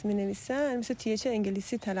در اصل مینویسن مثل تیش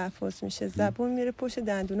انگلیسی تلفظ میشه، زبون میره پشت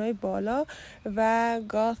دندونای بالا و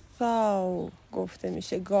گاتا گفته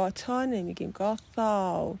میشه. گاتا نمیگیم،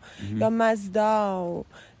 گاتا یا مزدا،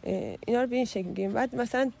 اینا رو به این شکل میگیم. بعد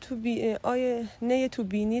مثلا تو آیه نه تو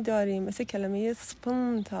بینی داریم مثل کلمه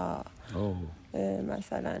سپونتا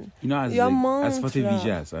مثلا، اینا از اصفات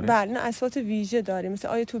ویژه هست. بله، نه اصفات ویژه داریم مثل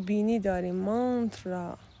آیه تو بینی داریم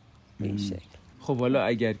مانترا به این شکل. خب حالا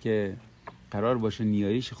اگر که قرار باشه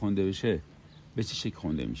نیایش خونده بشه به چه شکل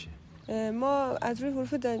خونده میشه؟ ما از روی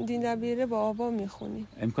حروف دین دبیره با آوا میخونیم.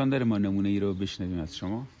 امکان داره ما نمونه ای رو بشنویم از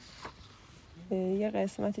شما؟ یه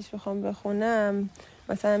قسمتش بخوام بخونم،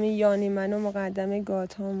 مثلا همین یانی منو مقدمه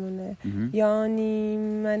گات همونه. یانیم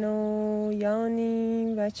منو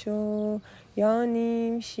یانیم بچو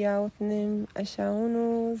یانیم شیاوتنیم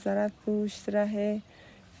اشاونو زرد دوشت رهه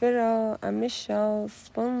فرا امشا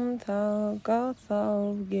سپنتا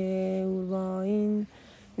گاتا گورواین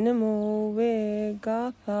نمو به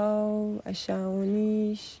گاتا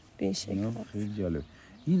اشاونیش به شکل. خیلی جالب.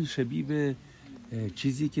 این شبیه به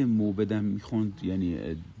چیزی که موبدم میخوند، یعنی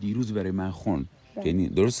دیروز برای من خوند. یعنی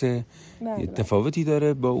درسته؟ تفاوتی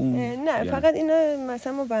داره با اون؟ نه یعنی فقط اینا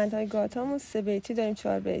مثلا ما بندهای گاتامون 3 بیتی داریم،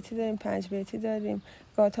 4 بیتی داریم، 5 بیتی داریم.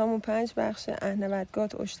 گاتامون 5 بخشه: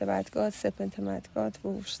 اهنوتگات، اشتوتگات، سپنتمتگات،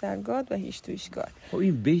 وحشترگات و هیشتویشگات. خب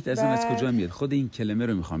این بیت اصلا از کجا میاد؟ خود این کلمه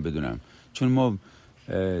رو میخوام بدونم، چون ما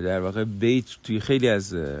در واقع بیت توی خیلی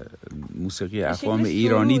از موسیقی اقوام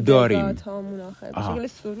ایرانی داریم. به شکل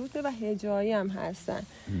سروده و هجایی هم هستن.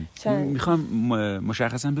 میخوام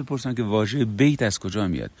مشخصا بپرسم که واژه بیت از کجا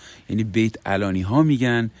میاد؟ یعنی بیت علانی ها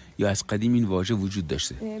میگن یا از قدیم این واژه وجود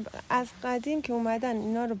داشته؟ از قدیم که اومدن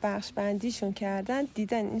اینا رو بخش بندیشون کردن،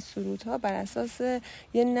 دیدن این سرودها بر اساس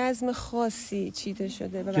یه نظم خاصی چیده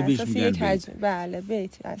شده و بر اساس یک بله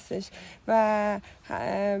بیت هستش. و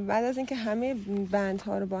بعد از اینکه همه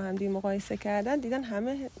بندها رو با هم دیگه مقایسه کردن، دیدن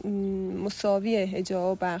همه مساوی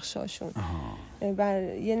هجا و بخشاشون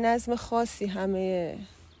بر یه نظم خاصی همه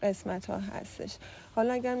قسمت ها هستش.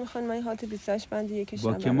 حالا اگر میخوان من هات 28 بند یکیشم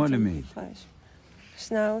با کمال میل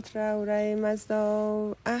شناوت را رای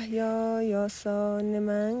مزدا احیا یاسا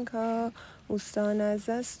نمنکا اوستان از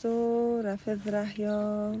است و رفض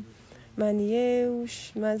رحیا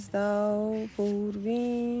منیوش مزدا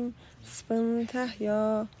بورویم سپن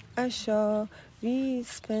تحیا اشا وی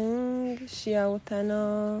سپنگ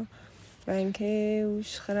شیاوتنا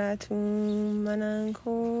رنکوش خراتون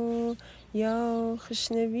مننکو یا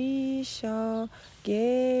خشنویشا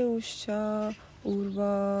گوشا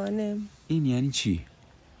اوروانم. این یعنی چی؟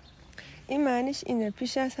 این معنیش اینه: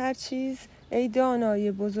 پیش از هر چیز ای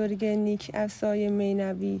دانای بزرگ نیک افسای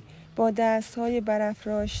مینوی، با دستهای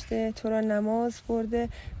برافراشته تو را نماز برده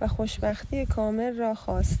و خوشبختی کامل را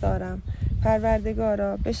خواستارم.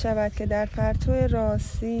 پروردگارا بشود که در پرتو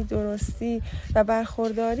راستی، درستی و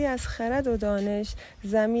برخورداری از خرد و دانش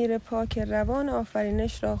ضمیر پاک روان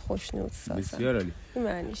آفرینش را خوشنود سازم. بسیار عالی.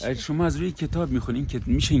 معنیش شما از روی کتاب میخونین که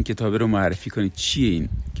میشه این کتاب رو معرفی کنید؟ چیه این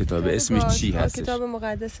کتاب؟ اسمش چی هستش؟ کتاب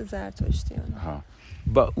مقدس زرتشتیان.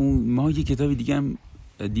 با اون ما یه کتاب دیگه هم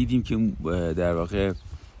دیدیم که در واقع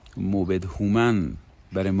موبد هومن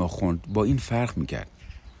برای ما خوند با این فرق میکرد؟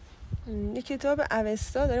 یه کتاب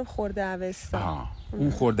اوستا داریم، خورده اوستا. اون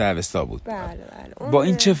خورده اوستا بود. بله. با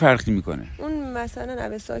این چه فرقی میکنه؟ اون مثلا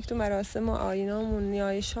اوستا که تو مراسم و آیینامون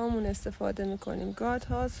نیایشامون استفاده میکنیم.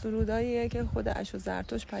 گات‌ها سروداییه که خود اشو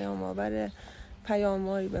زرتشت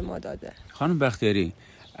پیامایی به ما داده. خانم بختیاری،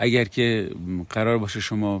 اگر که قرار باشه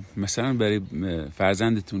شما مثلا برای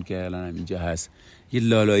فرزندتون که الان اینجا هست یه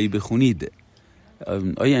لالایی بخونید،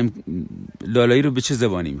 آیا لالایی رو به چه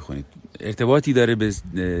زبانی میخونید؟ ارتباطی داره به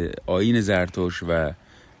آیین زرتشت و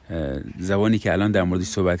زبانی که الان در موردش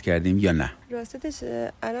صحبت کردیم یا نه؟ راستش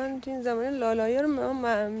الان تو این زمان لالایی رو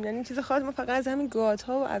یعنی چیز خاص ما فقط از همین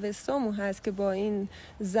گات‌ها و اوستامون هست که با این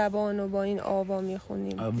زبان و با این آوا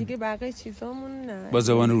میخونیم. دیگه بقیه چیزامون نه، با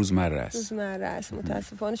زبان روزمره است.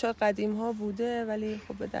 متاسفانه شاید قدیم ها بوده ولی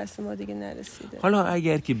خب به دست ما دیگه نرسیده. حالا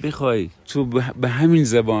اگر که بخوای تو به همین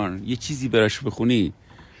زبان یه چیزی براش بخونی،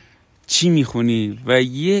 چی میخونی؟ و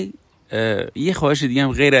یه خواهش دیگه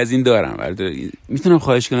هم غیر از این دارم. میتونم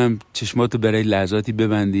خواهش کنم چشماتو برای لحظاتی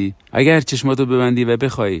ببندی؟ اگر چشماتو ببندی و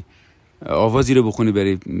بخوای آوازی رو بخونی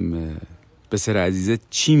برای پسر عزیزت،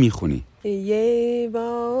 چی میخونی؟ یه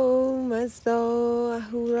با مزدا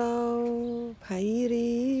اهورا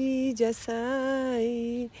پیری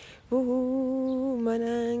جسای و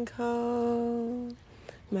مننگ ها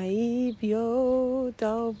مایی بیا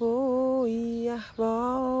داوی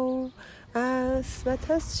احوا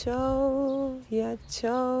اسبت از شاید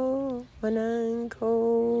چا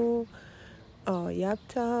مننکو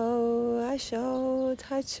آیبتا اشاد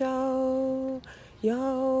هچا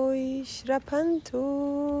یایش رپنتو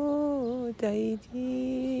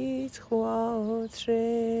دیدیت خواتره.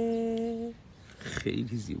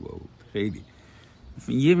 خیلی زیبا بود، خیلی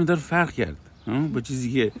یه مقدار فرق کرد با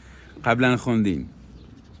چیزی که قبلا خوندین.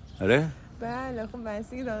 آره؟ بله خب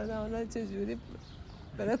بحثی که دادم چجوری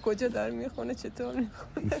برای کجا داره میخونه، چطور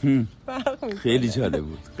میخونه فرق میکنه. خیلی جالب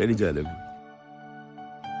بود.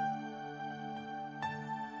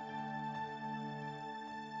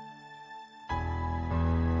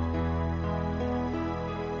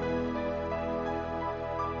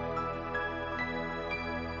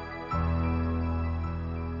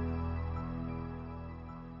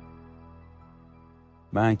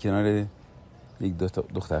 من کنار یک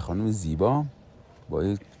دختر خانم زیبا با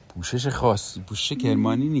یک پوشش خاص، پوشش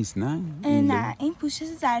کرمانی نیست نه؟ نه این پوشش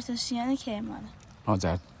زرتشتیان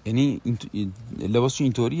کرمانه. یعنی لباسش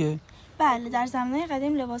اینطوریه؟ بله در زمانه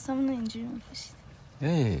قدیم لباسامون رو اینجوری می‌پوشید.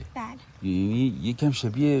 بله. یعنی یکم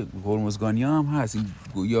شبیه هرمزگانی ها هم هست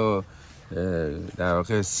یا در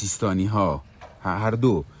واقع سیستانی ها، هر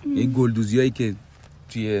دو. این گلدوزی هایی که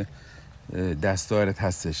توی دستارت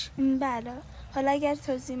هستش. بله. حالا اگر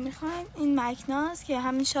توضیح میخواین این مکناست که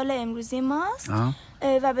همین شال امروزی ماست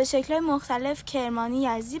و به شکل‌های مختلف کرمانی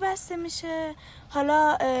یزدی بسته میشه.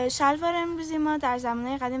 حالا شلوار امروزی ما در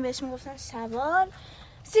زمانه قدیم بهش میگفتن شوال.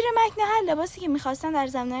 زیر مکنه هر لباسی که میخواستن در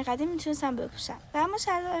زمانه قدیم میتونستن بپوشن و اما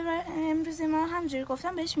شلوار امروزی ما همجوری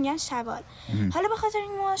گفتن بهش میگن شوال. حالا به خاطر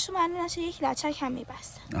این موهاشو معلوم نشه یک لچک هم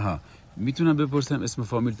میبستن. میتونم بپرسم اسم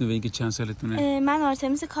فامیلتون و اینکه چند سالتونه؟ من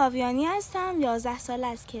آرتمیس کاویانی هستم، 11 سال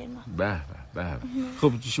از کرمان. به.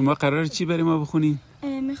 خب شما قراره چی برای ما بخونی؟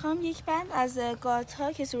 میخوام یک بند از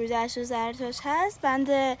گات‌ها که سروده اشو زرتشت هست، بند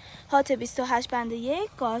هات 28 بند 1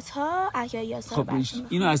 گات‌ها احیای یاسر. خب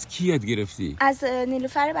اینو از کی یاد گرفتی؟ از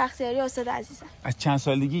نیلوفر بختیاری استاد عزیزم. از چند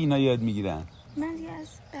سالگی اینا یاد میگیرن؟ من دیگه از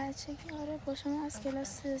بچگی با شما از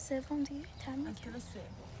کلاس 3 دیگه تمام کردم.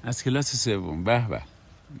 از کلاس 3. به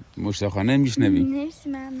مشتاقانه میشنویم. مرسی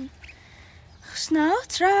ممنون.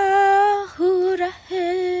 خشنات را هوره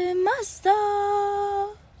مزدا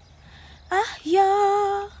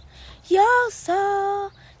احیا یاسا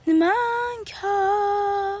نمانک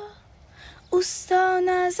ها استان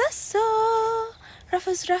از اسا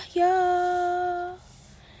رفز رحیا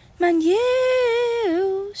من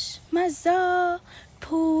یوش مزدا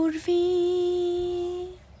پوروی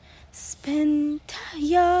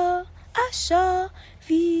سپنتایا اشا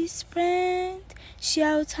ویسپرند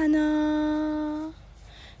شیاوتانا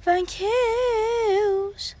ونکوش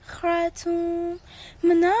خراتون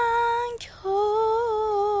منانک هو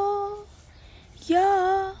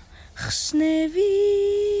یا خشنویشا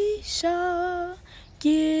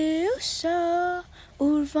گیوشا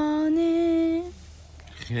اوروانه.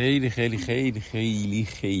 خیلی خیلی خیلی خیلی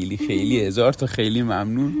خیلی خیلی هزار تا خیلی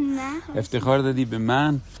ممنون. افتخار دادی به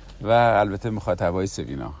من و البته مخاطبای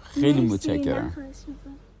سوینا. خیلی متشکرم.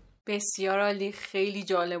 بسیار عالی، خیلی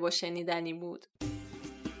جالب و شنیدنی بود.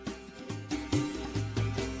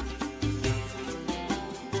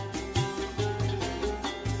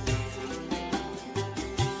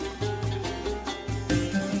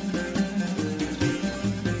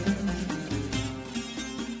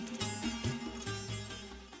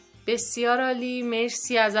 بسیار عالی،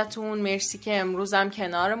 مرسی ازتون، مرسی که امروز هم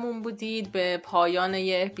کنارمون بودید. به پایان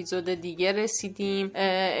یه اپیزود دیگه رسیدیم.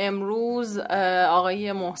 امروز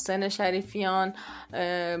آقای محسن شریفیان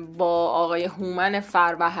با آقای هومن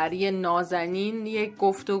فروهری نازنین یک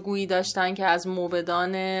گفتگویی داشتن که از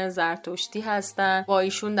موبدان زرتشتی هستن. با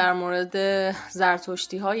ایشون در مورد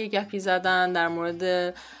زرتشتی ها یک گپی زدن، در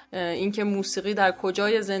مورد اینکه موسیقی در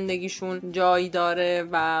کجای زندگیشون جایی داره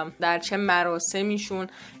و در چه مراسمیشون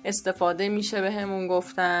استفاده میشه به همون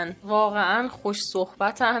گفتن. واقعا خوش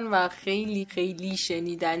صحبتن و خیلی خیلی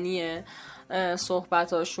شنیدنیه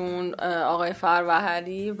صحبتاشون آقای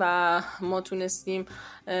فروهری و ما تونستیم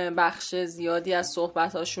بخش زیادی از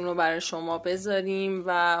صحبتاشون رو برای شما بذاریم و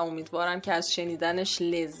امیدوارم که از شنیدنش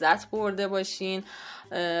لذت برده باشین.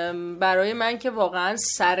 برای من که واقعا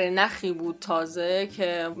سرنخی بود تازه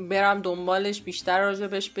که برم دنبالش، بیشتر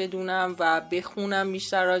راجبش بدونم و بخونم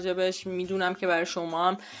بیشتر راجبش. میدونم که برای شما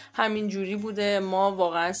هم همین جوری بوده. ما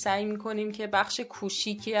واقعا سعی میکنیم که بخش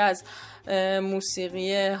کوچیکی از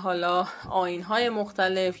موسیقی حالا آیین‌های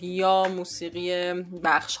مختلف یا موسیقی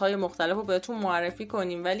بخش‌های مختلف رو بهتون معرفی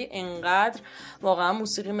کنیم، ولی انقدر واقعا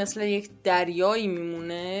موسیقی مثل یک دریایی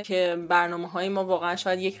میمونه که برنامه‌های ما واقعا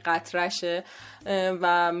شاید یک قطره‌شه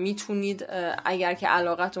و میتونید اگر که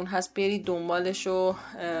علاقتون هست برید دنبالش و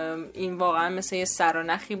این واقعا مثل یه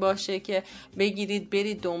سرانخی باشه که بگیرید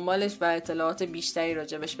برید دنبالش و اطلاعات بیشتری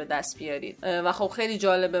راجبش به دست بیارید. و خب خیلی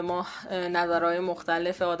جالبه، ما نظرهای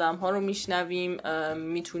مختلف آدم‌ها رو میشنویم،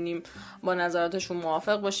 میتونیم با نظراتشون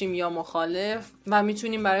موافق باشیم یا مخالف و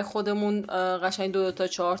میتونیم برای خودمون قشنگ 2 تا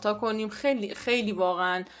 4 تا کنیم. خیلی خیلی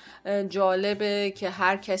واقعا جالبه که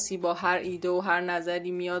هر کسی با هر ایده و هر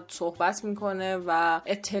نظری میاد صحبت میکنه و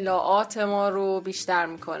اطلاعات ما رو بیشتر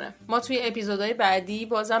میکنه. ما توی اپیزودهای بعدی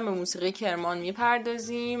بازم به موسیقی کرمان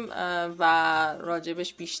میپردازیم و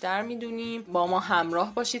راجبش بیشتر میدونیم. با ما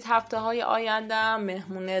همراه باشید. هفته های آینده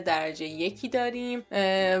مهمون درجه 1 داریم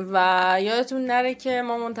و یادتون نره که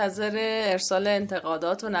ما منتظر ارسال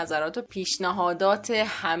انتقادات و نظرات و پیشنهادات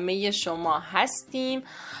همه شما هستیم.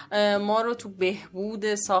 ما رو تو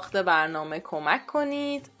بهبود ساخت برنامه کمک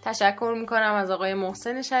کنید. تشکر میکنم از آقای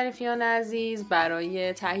محسن شریفیان عزیز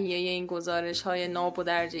برای تهیه این گزارش های ناب و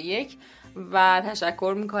درجه 1 و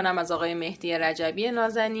تشکر میکنم از آقای مهدی رجبی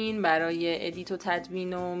نازنین برای ادیت و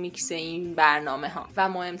تدوین و میکس این برنامه ها. و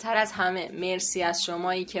مهمتر از همه مرسی از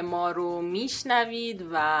شمایی که ما رو میشنوید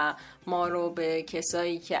و ما رو به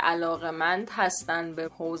کسایی که علاقه‌مند هستن به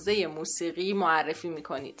حوزه موسیقی معرفی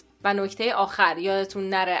میکنید. و نکته آخر یادتون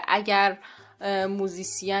نره اگر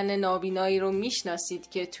موزیسین نابینایی رو میشناسید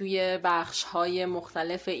که توی بخش‌های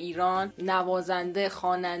مختلف ایران نوازنده،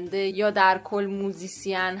 خواننده یا در کل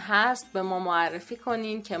موزیسین هست به ما معرفی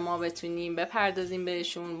کنین که ما بتونیم بپردازیم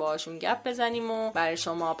بهشون، باهاشون گپ بزنیم و برای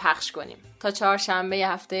شما پخش کنیم. تا 4 شنبه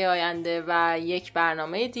هفته آینده و یک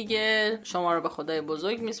برنامه دیگه شما رو به خدای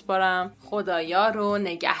بزرگ میسپارم. خدایا رو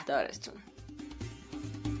نگهدارتون.